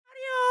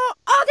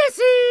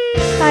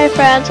Hi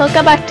friends,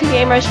 welcome back to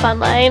Gamers Fun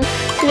Lane.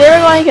 Today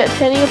we're going to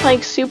continue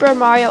playing Super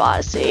Mario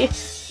Odyssey.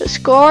 The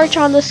Scourge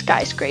on the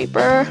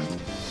Skyscraper.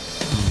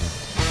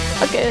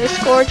 Okay, the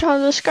Scourge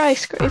on the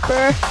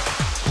Skyscraper.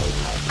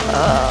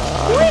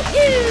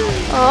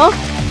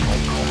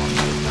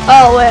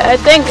 Oh wait, I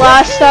think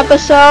last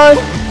episode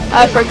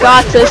I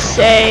forgot to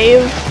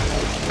save.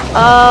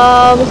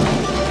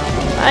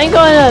 I'm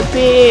gonna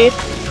be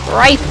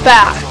right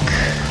back.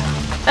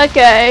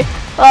 Okay.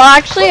 Well,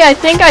 actually, I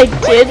think I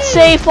did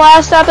save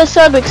last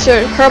episode because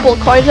there are purple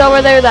coins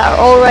over there that are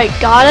already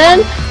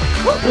gotten.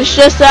 It's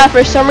just that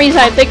for some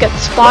reason I think it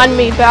spawned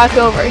me back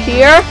over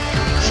here.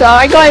 So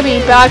I'm going to be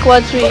back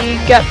once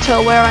we get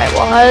to where I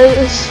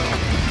was.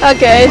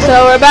 Okay,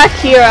 so we're back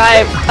here.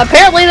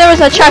 Apparently there was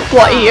a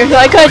checkpoint here, so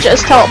I could have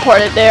just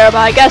teleported there,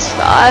 but I guess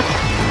not.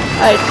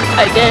 I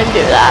didn't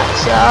do that,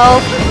 so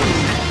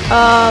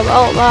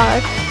oh my.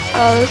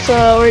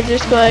 So we're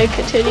just going to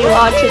continue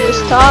on to this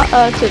top,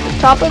 to the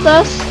top of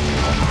this,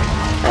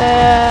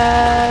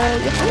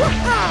 and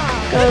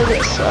go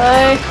this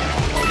way.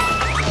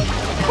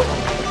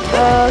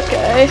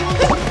 Okay.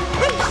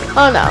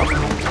 Oh no.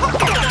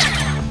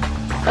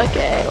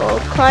 Okay, we'll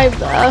climb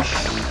this.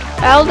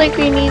 I don't think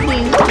we need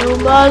these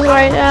Goombas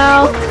right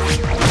now.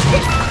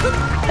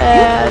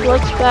 And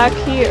what's back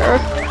here?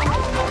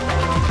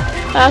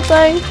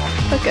 Nothing?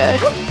 Okay.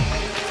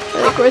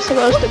 I think we're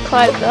supposed to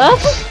climb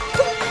this.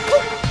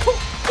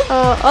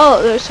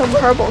 Oh, there's some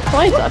purple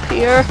coins up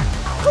here.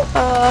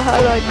 How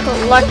do I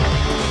collect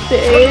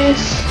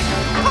these?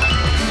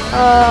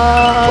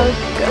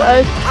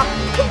 Good.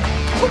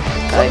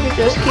 I can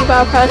just keep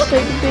on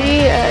pressing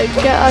B and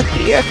get up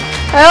here.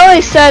 I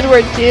always said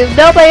we're doomed.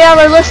 Nobody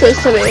ever listens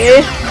to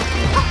me.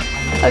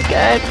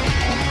 Okay.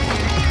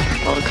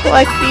 I'll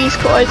collect these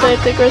coins. I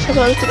think we're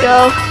supposed to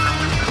go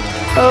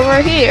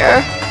over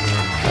here.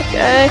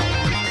 Okay.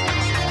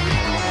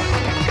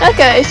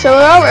 Okay, so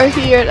we're over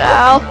here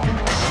now.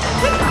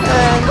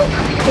 And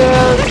go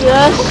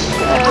this,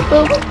 and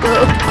boom,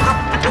 boom.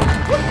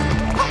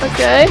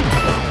 Okay.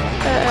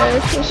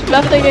 And there's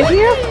nothing in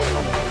here.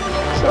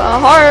 So a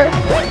heart,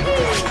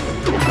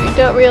 which we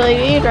don't really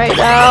need right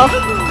now.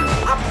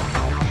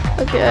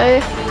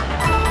 Okay.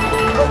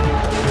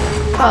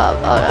 Oh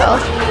no.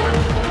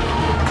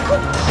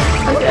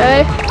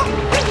 Okay.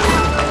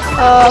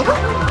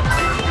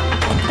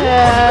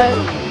 And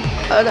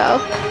oh no.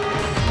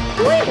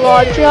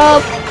 Launch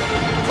up.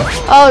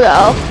 Oh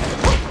no.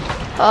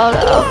 Oh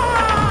no,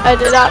 I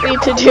did not mean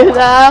to do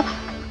that.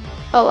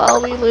 Oh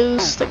well, we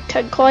lose like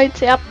 10 coins,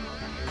 yep.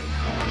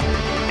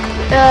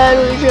 And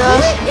we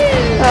just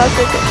have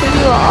to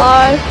continue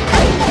on.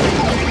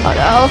 Oh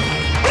no.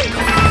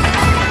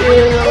 Do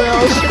the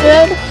little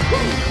spin.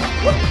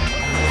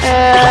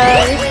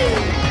 And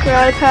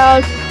ground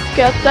pound,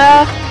 get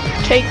that.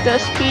 Take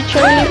this peach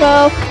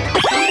amiibo.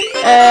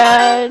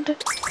 And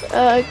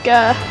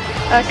get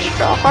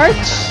extra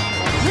hearts.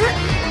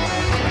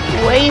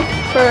 Wait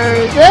for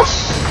this,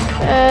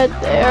 and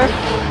there.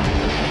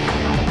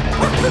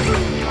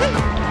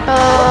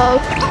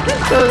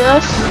 Go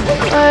this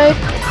way,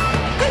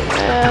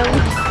 and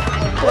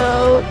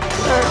go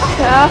our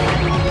cap.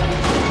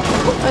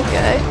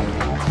 Okay,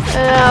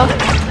 and now,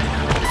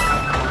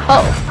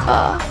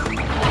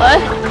 what?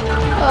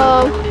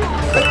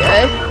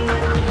 Okay.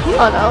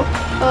 Oh no.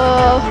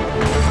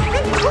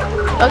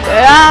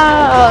 Okay,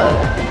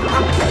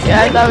 okay,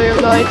 I thought we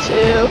were going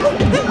to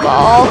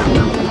fall.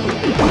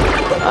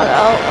 Oh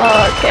no,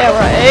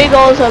 camera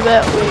angle's a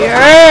bit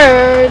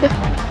weird.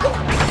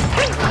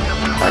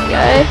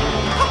 Okay.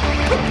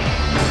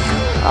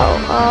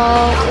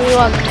 We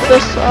want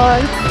this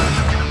one.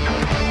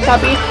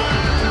 Copy.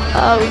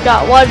 We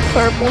got one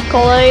purple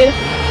coin.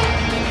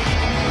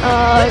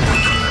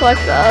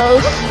 Collect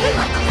those.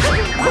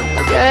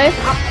 Okay.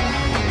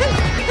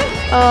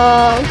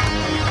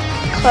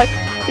 Collect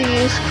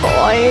these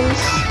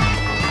coins.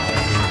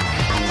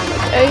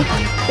 Okay,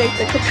 take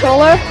the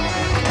controller.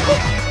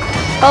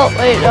 Oh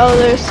wait, no,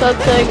 there's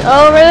something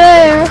over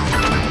there.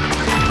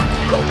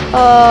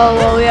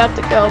 Well, we have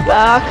to go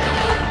back.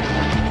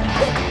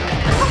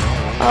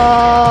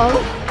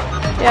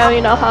 Yeah,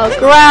 we know how to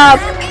grab.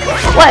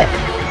 What?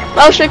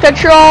 Motion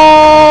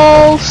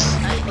controls.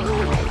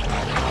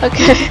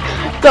 Okay,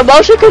 the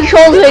motion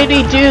controls made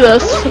me do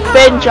this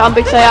spin jump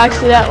because I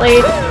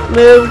accidentally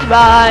moved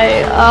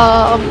my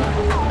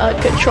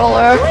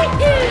controller.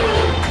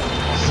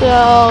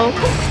 So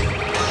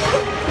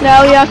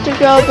now we have to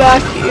go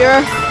back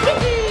here.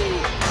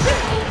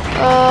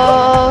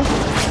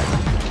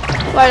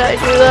 Why did I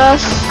do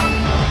this?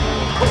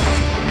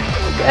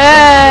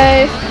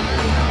 Okay.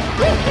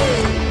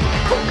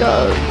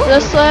 Go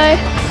this way.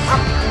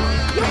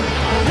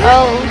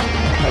 Oh,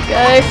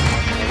 okay.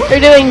 We're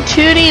doing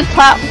 2D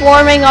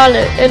platforming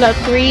in a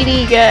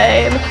 3D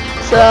game.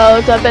 So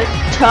it's a bit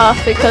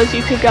tough because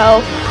you could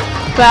go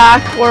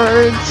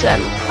backwards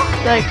and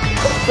like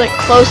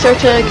closer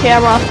to the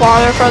camera,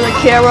 farther from the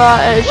camera,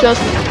 and it's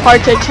just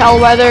hard to tell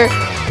whether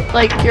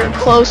like you're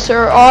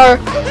closer or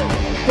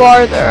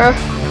farther,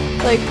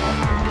 like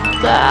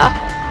that.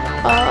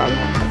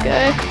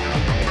 Okay.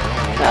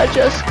 Now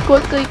just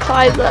quickly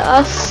climb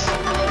this.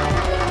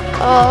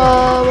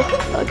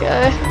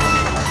 Okay.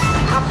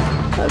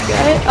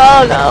 Okay.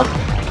 Oh no.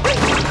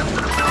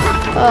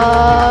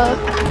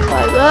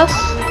 Climb this.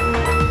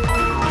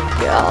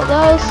 Get all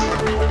those.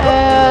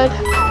 And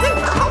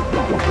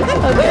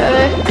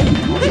okay.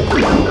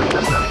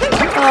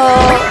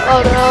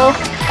 Oh no.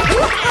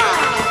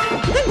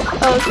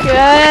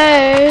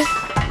 Okay.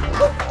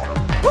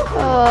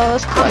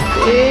 Let's collect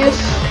these.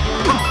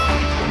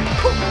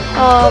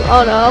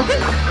 Oh no.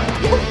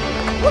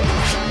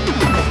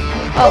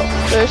 Oh,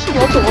 there's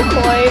multiple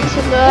coins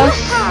in this.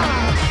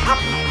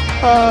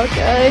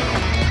 Okay.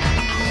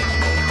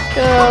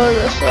 Go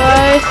this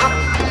way.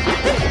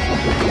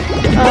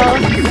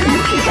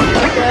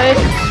 Okay.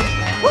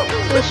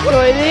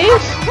 Destroy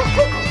these.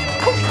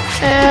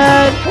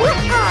 And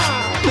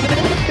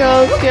go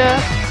get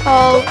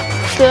all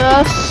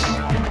this.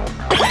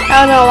 I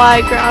don't know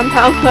why ground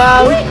pound.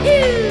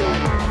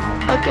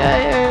 Okay,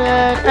 and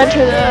then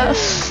enter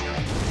this.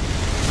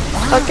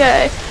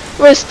 Okay,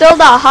 we're still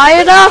not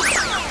high enough.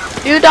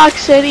 New Donk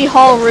City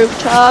Hall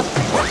rooftop.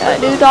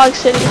 New Donk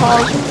City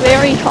Hall is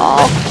very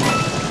tall.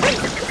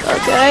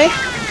 Okay.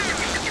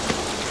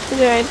 Is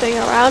there anything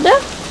around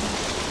it?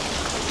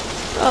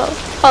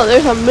 Oh,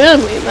 there's a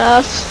moon we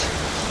missed.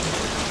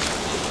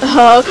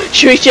 Oh,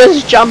 should we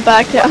just jump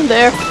back down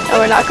there? No,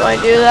 we're not going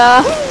to do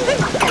that.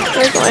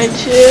 We're going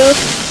to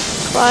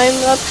climb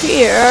up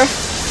here.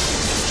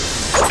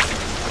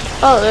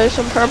 Oh, there's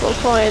some purple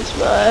coins,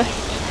 but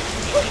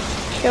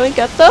can we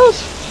get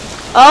those?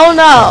 Oh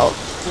no!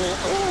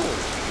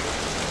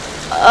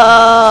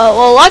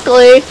 Well,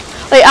 luckily,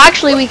 like,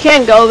 actually we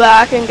can go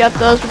back and get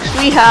those because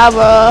we have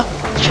a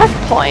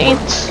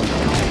checkpoint.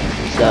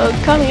 So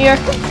come here,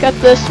 get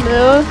this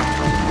move,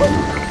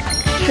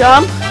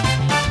 jump,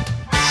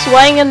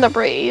 swing in the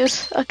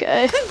breeze.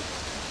 Okay,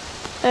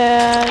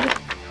 and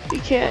we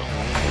can't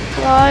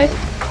fly,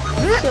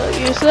 so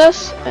use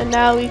this, and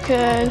now we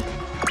can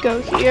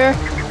go here.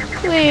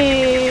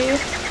 Whee!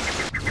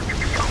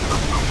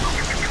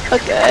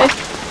 Okay.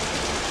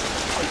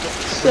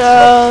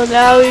 So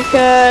now we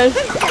can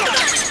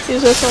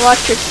use this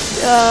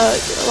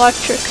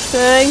electric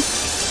thing,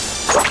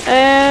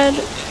 and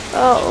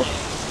oh,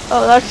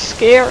 that's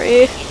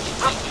scary.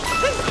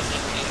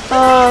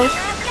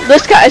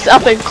 This guy's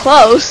up and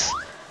close.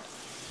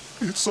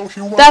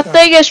 That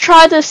thing is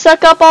trying to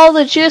suck up all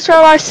the juice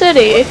from our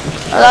city.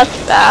 Oh, that's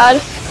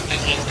bad.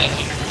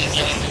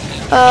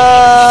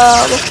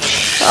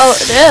 Oh,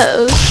 it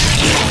is.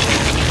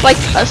 It's like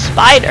a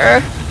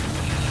spider,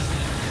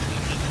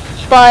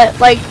 but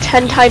like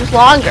 10 times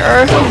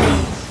longer,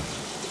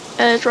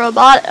 and it's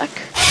robotic.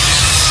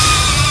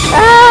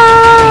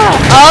 Ah!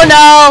 Oh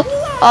no!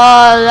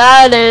 Oh,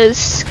 that is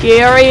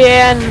scary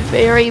and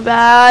very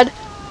bad.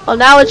 Well,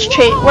 now it's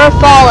we're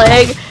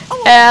falling,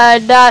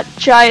 and that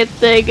giant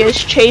thing is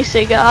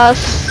chasing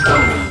us.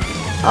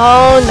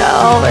 Oh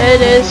no, it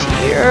is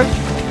here.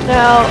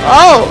 Now,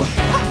 oh!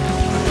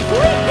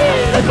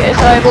 Okay,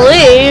 so I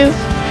believe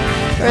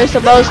we're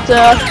supposed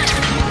to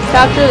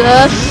capture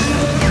this,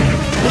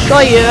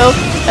 destroy you,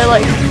 and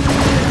like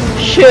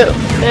shoot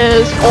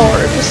his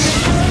orbs.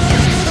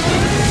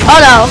 Oh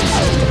no!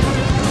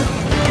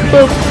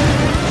 Boop.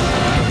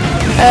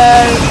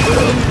 And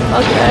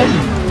okay.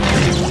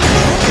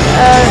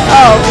 And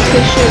oh, we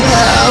can shoot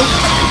him.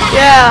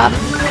 Yeah,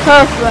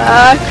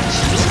 perfect.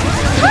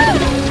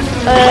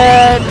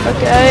 And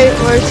okay,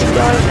 where's he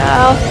going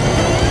now?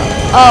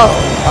 Oh,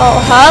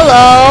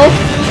 hello.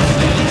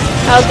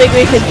 I don't think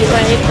we could do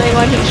anything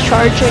when he's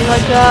charging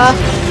like that.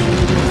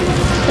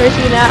 Where's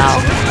he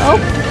now? Oh,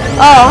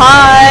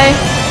 hi.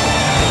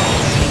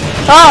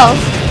 Oh,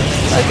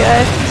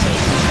 okay.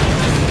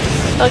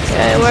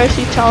 Okay, where's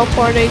he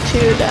teleporting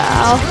to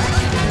now?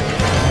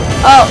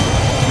 Oh,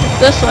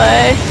 this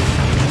way.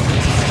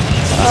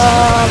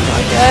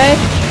 Okay.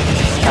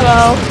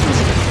 Hello.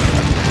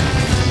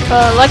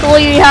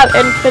 Luckily we have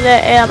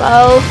infinite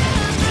ammo.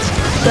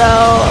 So,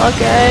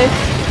 okay.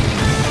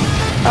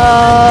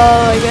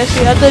 I guess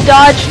you have to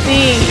dodge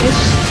these.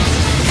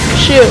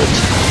 Shoot.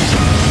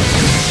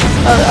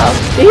 Oh no.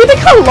 Did he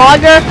become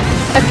longer?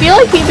 I feel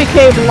like he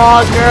became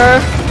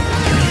longer.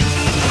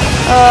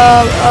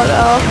 Oh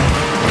no.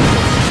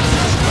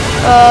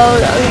 Oh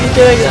no, he's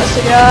doing this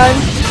again.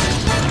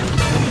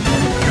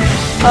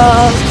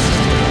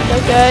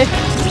 Okay.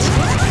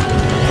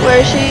 Where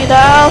is he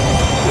now?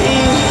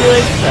 He's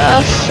doing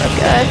this.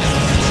 Okay.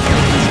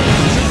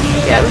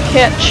 Yeah, we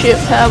can't shoot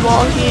him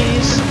while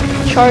he's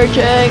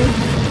charging.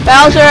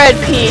 Bowser and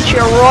Peach,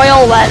 your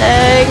royal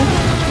wedding.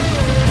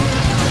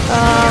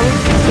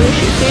 Can we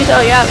shoot these?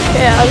 Oh yeah, we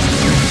can.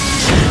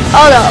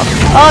 Oh no.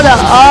 Oh no.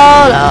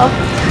 Oh no.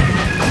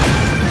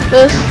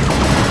 This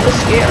is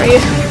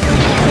scary.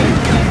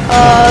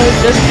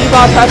 Just keep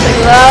on pressing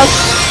this.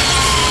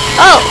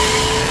 Oh!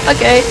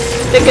 Okay.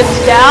 Think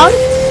it's down?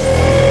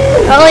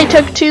 It only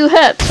took 2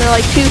 hits, or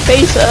like 2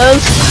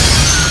 faces.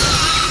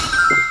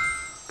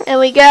 And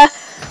we get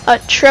a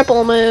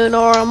triple moon,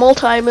 or a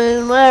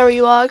multi-moon, whatever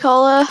you want to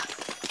call it.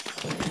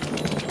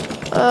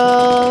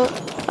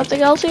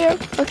 Nothing else here?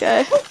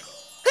 Okay.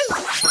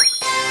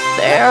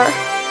 There.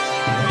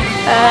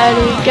 And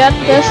we get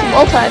this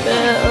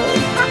multi-move.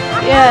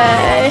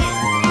 Yay.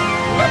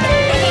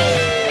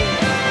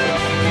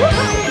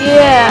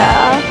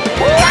 Yeah.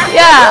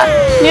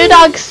 Yeah. New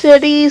Donk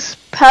City's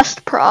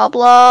pest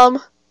problem.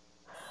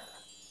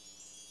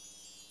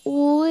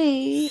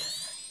 Wee.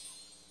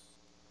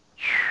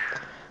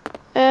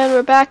 And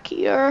we're back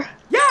here.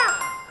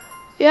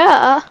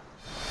 Yeah.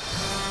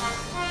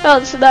 Oh,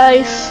 it's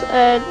nice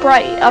and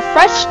bright. A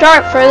fresh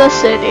start for the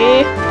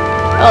city.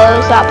 Oh,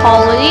 is that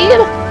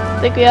Pauline? I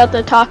think we have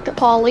to talk to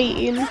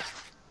Pauline.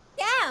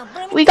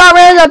 We got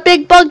rid of the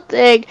big bug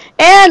thing,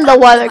 and the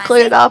weather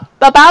cleared up.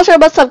 But Bowser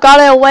must have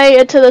gotten away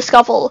into the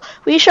scuffle.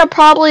 We should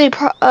probably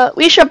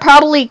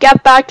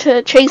get back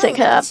to chasing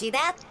him.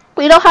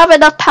 We don't have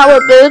enough power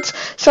boots,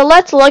 so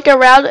let's look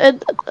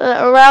around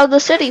around the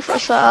city for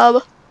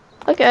some.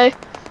 Okay.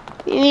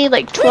 You need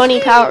like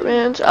 20 power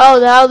moons. Oh,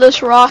 now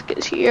this rock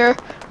is here.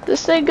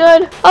 This thing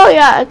good? Oh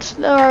yeah, it's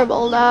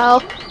normal now.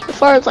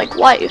 Before it's like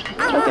white.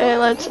 Okay,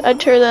 let's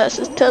enter this.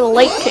 It's to the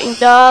Lake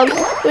Kingdom.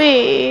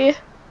 Whee!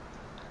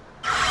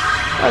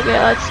 Okay,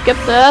 let's skip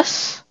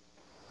this.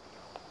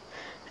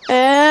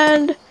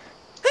 And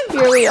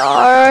here we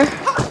are.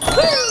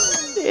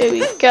 Here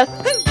we get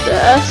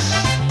this.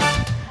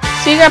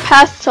 Secret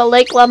path to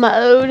Lake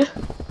Lemode.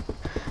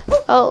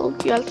 Oh,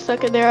 you got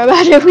stuck in there.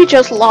 Imagine if we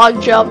just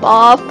long jump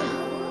off.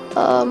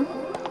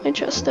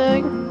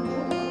 Interesting.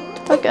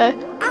 Okay.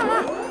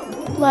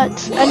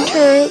 Let's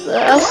enter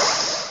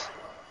this.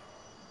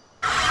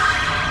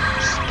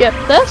 Skip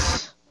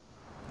this.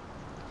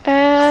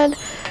 And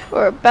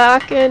we're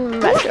back in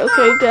Metro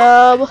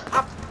Kingdom.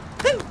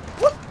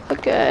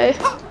 Okay.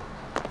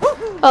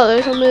 Oh,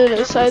 there's a moon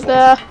inside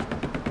there.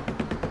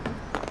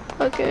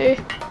 Okay.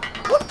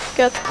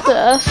 Get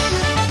this.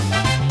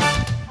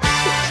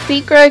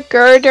 Secret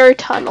girder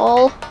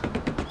tunnel.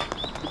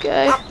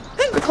 Okay.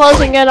 We're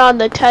closing in on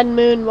the 10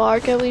 moon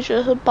mark and we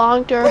just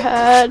bonked our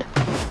head.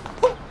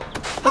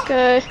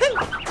 Okay.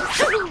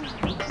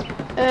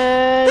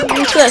 And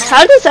use this.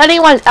 How does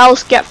anyone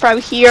else get from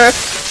here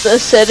to the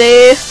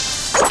city?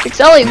 It's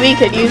only we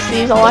can use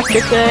these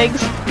electric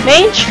things.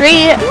 Main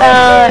Street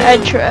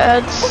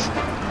entrance.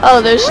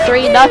 Oh, there's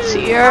 3 nuts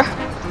here.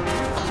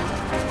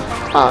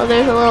 Oh,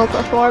 there's a little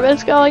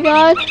performance going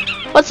on.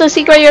 What's the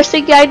secret you're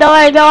thinking? I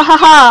know,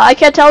 haha. I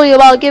can't tell you,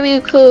 but I'll give you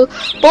a clue.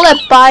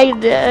 Bullet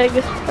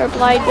binding. Or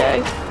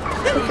blinding.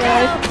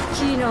 Okay.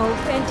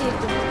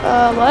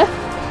 What?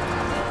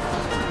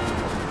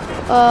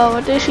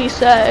 What did she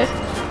say?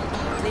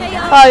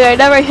 Oh, yeah, I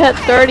never hit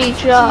 30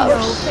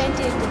 jumps.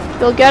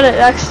 You'll get it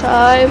next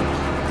time.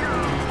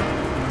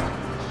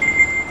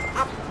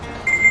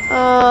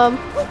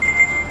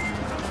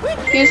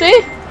 Excuse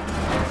me?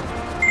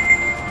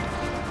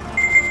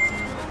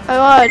 I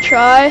wanna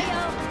try.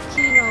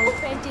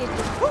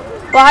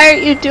 Why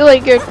aren't you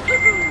doing your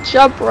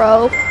jump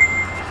rope?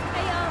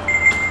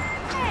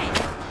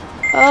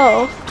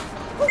 Oh.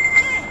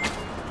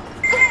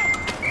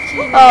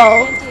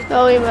 Oh,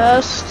 no, we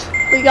missed.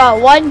 We got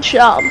 1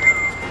 jump.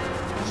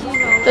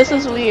 This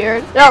is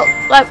weird. No,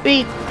 let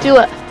me do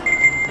it.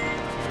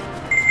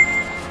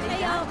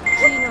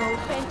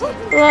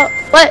 Well,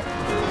 what?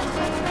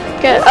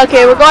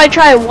 Okay, we're going to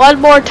try one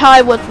more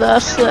time with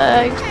this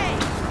thing.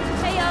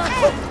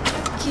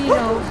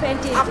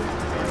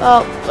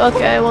 Oh,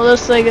 okay, well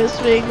this thing is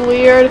being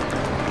weird.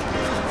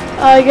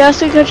 I guess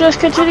we could just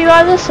continue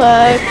on this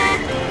side.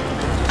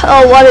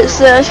 Oh, what is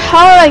this?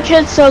 How are my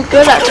kids so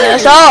good at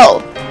this?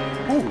 Oh!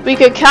 We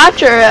could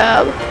capture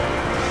him.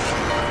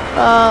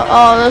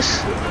 Oh,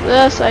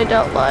 this I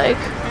don't like.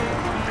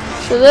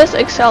 So this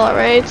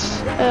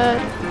accelerates.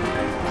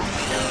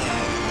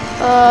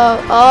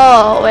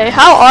 Oh, wait,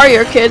 how are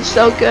your kids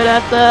so good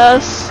at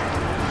this?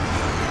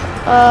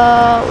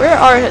 Where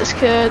are his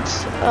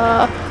kids?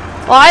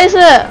 Why is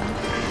it?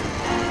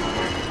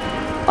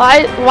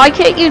 Why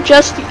can't you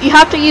just, you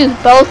have to use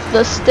both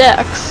the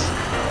sticks.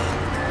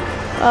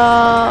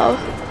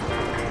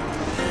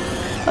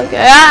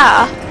 Okay,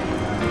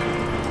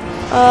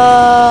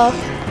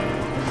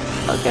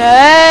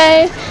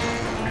 okay.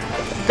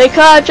 They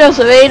could have just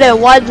made it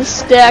 1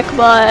 stick,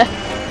 but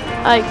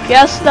I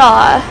guess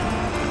not.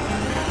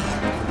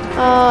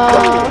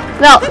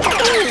 No.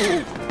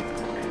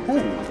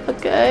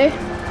 Okay.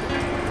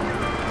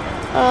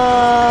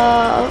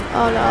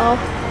 Oh no.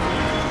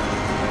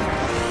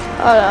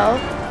 Oh no.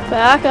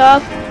 Back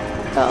up.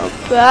 Oh,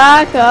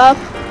 back up.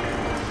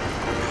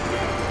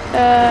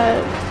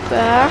 And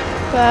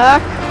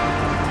back.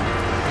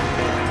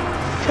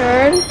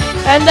 Turn.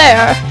 And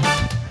there.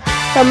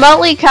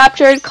 Remotely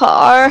captured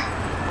car.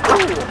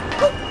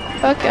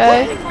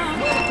 Okay.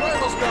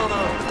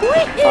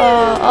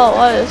 Oh,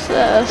 what is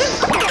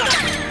this?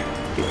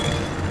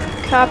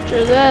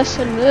 Capture this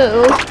and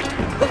move.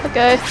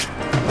 Okay.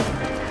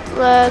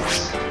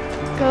 Let's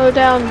go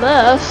down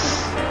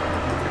this.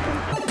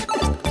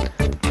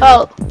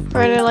 Oh,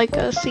 we're in like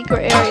a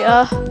secret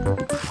area.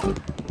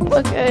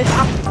 Okay.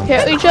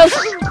 Can't we just...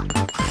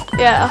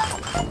 Yeah.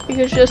 you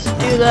could just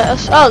do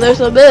this. Oh,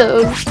 there's a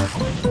moon.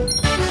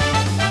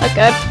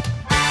 Okay.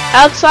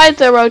 Outside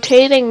the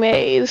rotating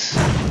maze.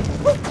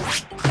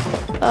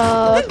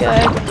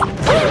 Okay.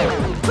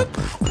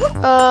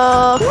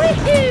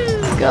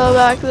 Go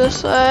back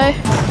this way.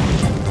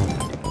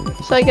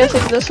 So I guess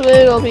like this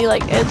moon will be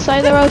like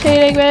inside the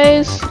rotating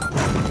maze.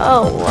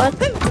 Oh, what?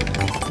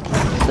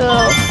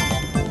 So,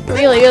 it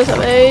really is a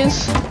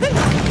maze.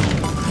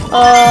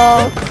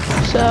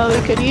 So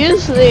we could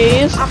use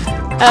these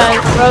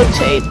and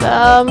rotate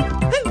them.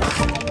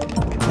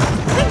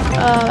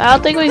 I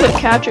don't think we could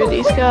capture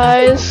these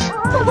guys.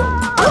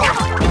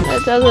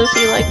 It doesn't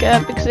seem like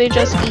it because they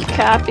just eat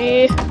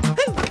Cappy.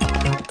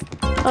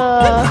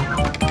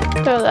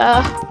 Throw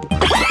that.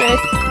 Okay.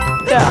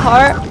 Got a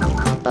heart.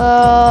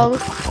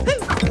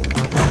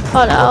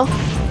 Oh no.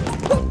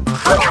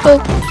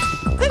 Boop.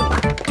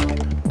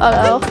 Oh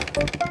no.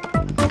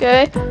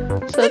 Okay.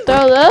 So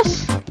throw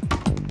this.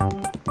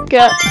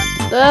 Get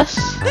this.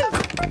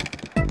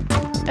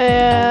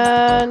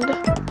 And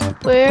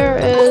where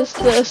is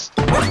this?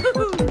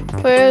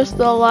 Where's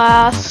the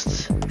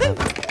last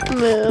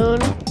moon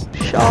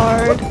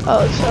shard?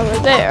 Oh, it's over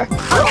there.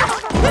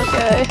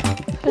 Okay.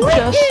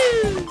 Just,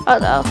 oh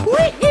no.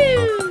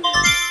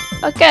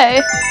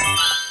 Okay.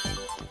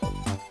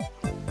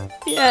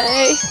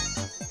 Yay.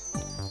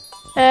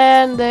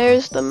 And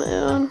there's the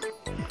moon.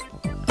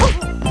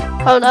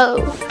 Oh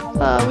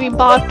no. We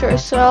balked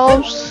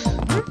ourselves.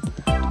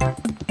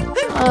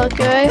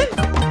 Okay.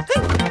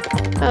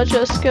 Now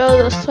just go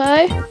this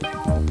way.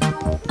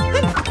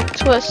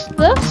 Twist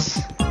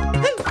this.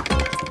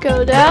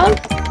 Go down.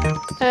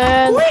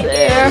 And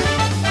there.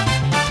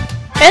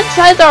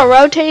 Inside the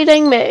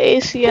rotating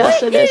maze.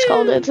 Yes, it is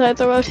called inside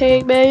the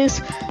rotating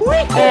maze.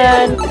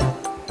 And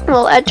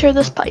we'll enter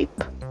this pipe.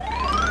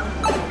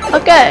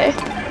 Okay.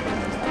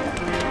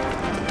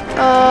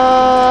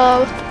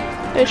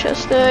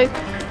 Interesting.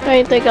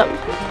 Anything up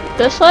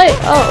this way?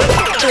 Oh,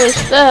 there's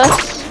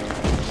this.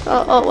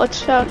 Oh,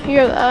 what's down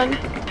here then?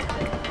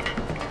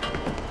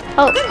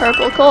 Oh,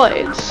 purple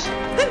coins.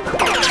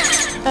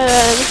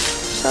 And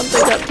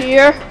something up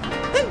here.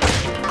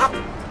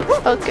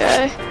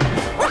 Okay.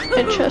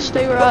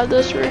 Interesting, we're on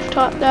this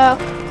rooftop now.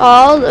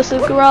 Oh, this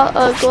is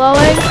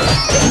glowing.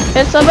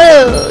 It's a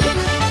moon.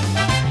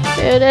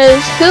 It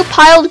is. Who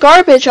piled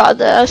garbage on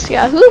this?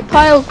 Yeah, who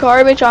piled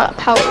garbage on a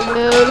power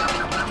moon?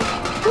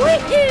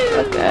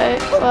 Okay,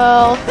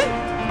 well.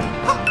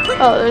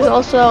 Oh, there's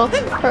also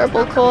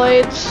purple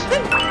coins.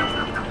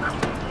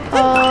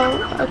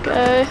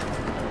 Okay.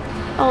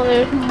 Oh,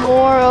 there's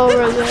more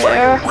over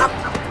there.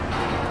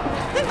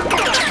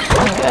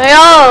 Okay,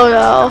 oh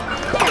no.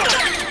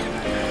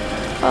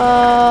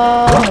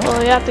 Well,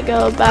 we have to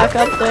go back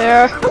up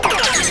there.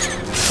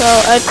 So,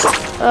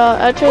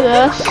 enter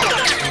this.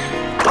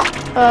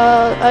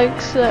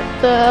 Exit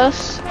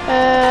this.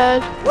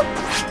 And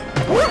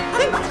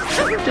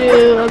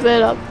do a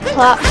bit of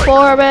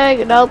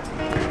platforming. Nope.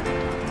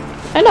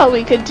 I know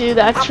we could do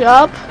that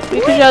jump.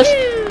 We could just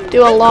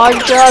do a long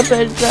jump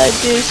and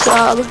do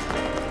some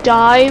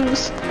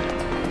dives.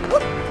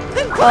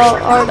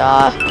 Or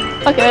not.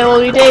 Okay, well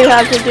we did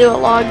have to do a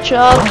long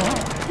jump.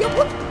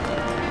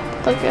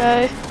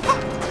 Okay.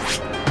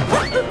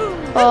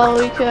 Oh,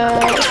 we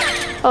can.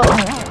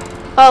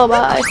 Oh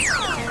my.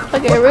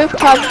 Okay,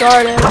 rooftop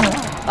garden.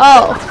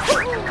 Oh.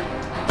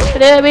 I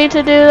didn't mean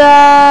to do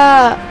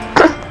that.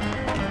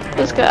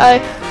 This guy.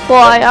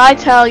 Boy, I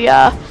tell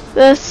ya.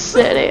 This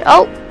city.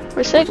 Oh,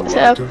 we're sick with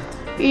him.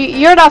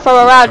 You're not from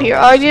around here,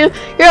 are you?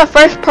 You're the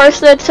first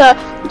person to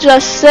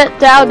just sit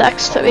down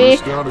next to me.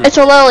 It's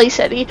a lily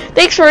city.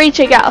 Thanks for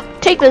reaching out.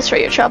 Take this for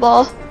your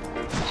trouble.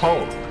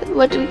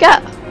 What do we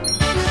get?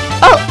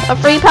 Oh, a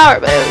free power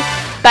move.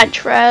 Bench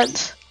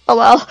friends. Oh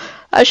well,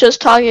 I was just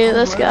talking to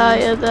this guy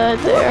and then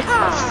there.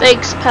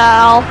 Thanks,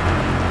 pal.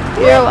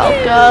 You're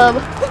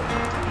welcome.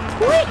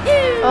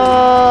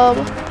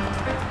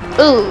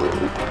 Ooh,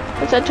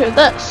 let's enter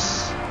this.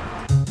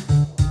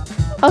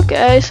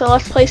 Okay, so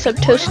let's play some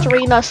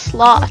Toasterina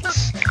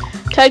slots.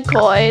 10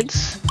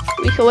 coins.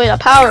 We can win a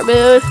power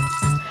moon.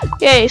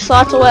 Yay,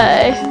 slots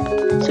away.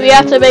 So we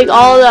have to make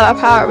all of them a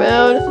power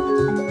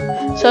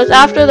moon. So it's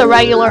after the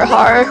regular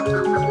heart.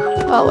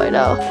 Oh wait,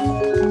 no.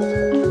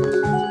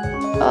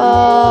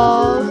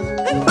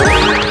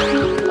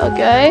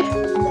 Okay.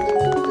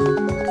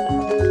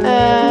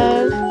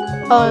 And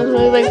oh, it's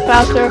moving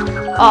faster.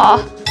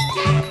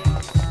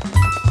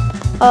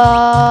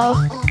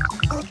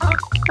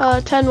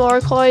 10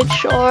 more coins,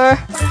 sure.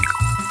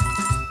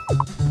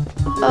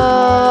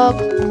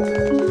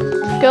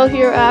 Go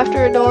here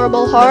after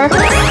normal heart.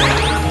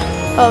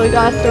 Oh, we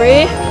got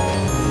 3.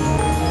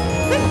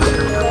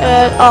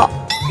 And oh,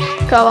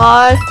 come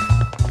on.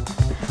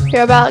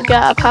 You're about to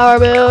get a power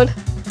moon.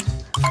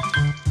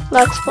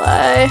 Let's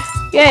play.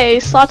 Yay,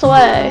 slots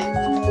away.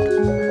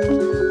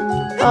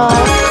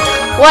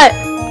 What?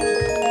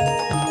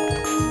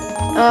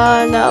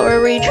 No, we're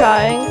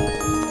retrying.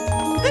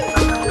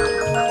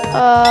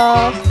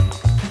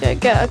 Yeah,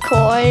 get a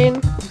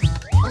coin.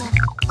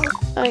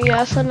 I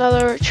guess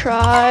another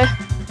try.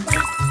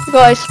 I'm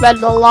going to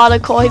spend a lot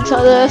of coins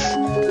on this.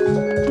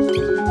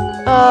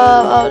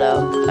 Oh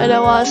no. I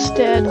don't want to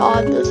stand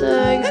on the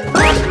thing.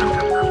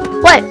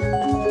 What?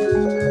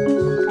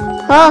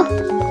 Huh?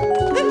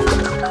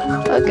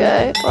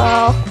 Okay,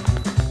 well.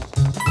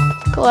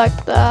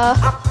 Collect that.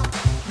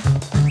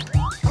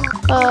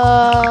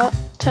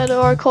 10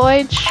 more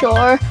coins?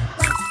 Sure.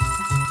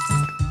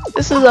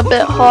 This is a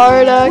bit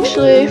hard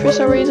actually, for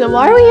some reason.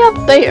 Why are we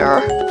up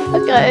there?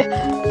 Okay.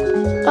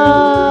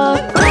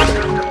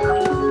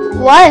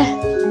 What?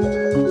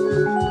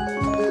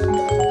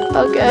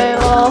 Okay,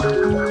 well,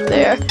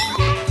 there.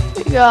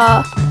 We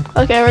got...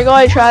 Okay, we're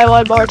going to try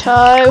one more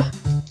time.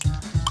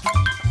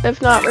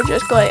 If not, we're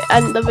just going to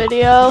end the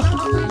video.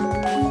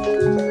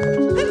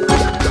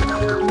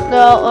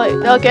 No,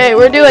 like, okay,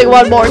 we're doing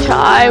one more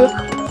time.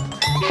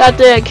 That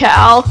didn't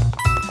count.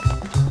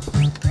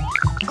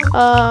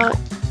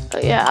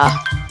 Yeah.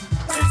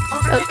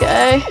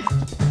 Okay.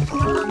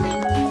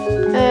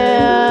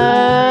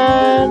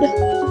 And...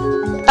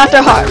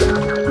 After heart.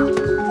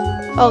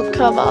 Oh,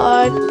 come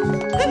on.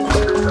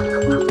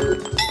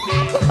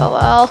 Oh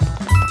well.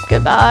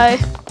 Goodbye.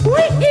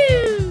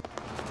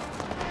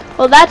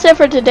 Well, that's it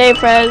for today,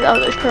 friends. Oh,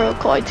 there's purple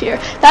coins here.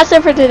 That's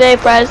it for today,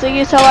 friends. Thank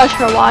you so much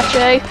for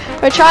watching.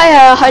 We're trying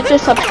 100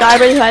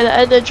 subscribers by the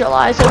end of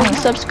July, so if you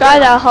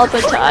subscribe, that'll help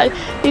a ton.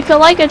 You can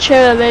like and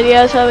share the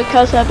video so it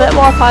becomes a bit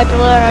more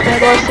popular and a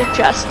bit more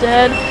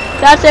suggested.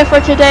 That's it for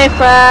today,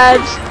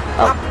 friends.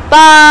 Oh,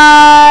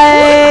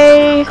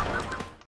 bye!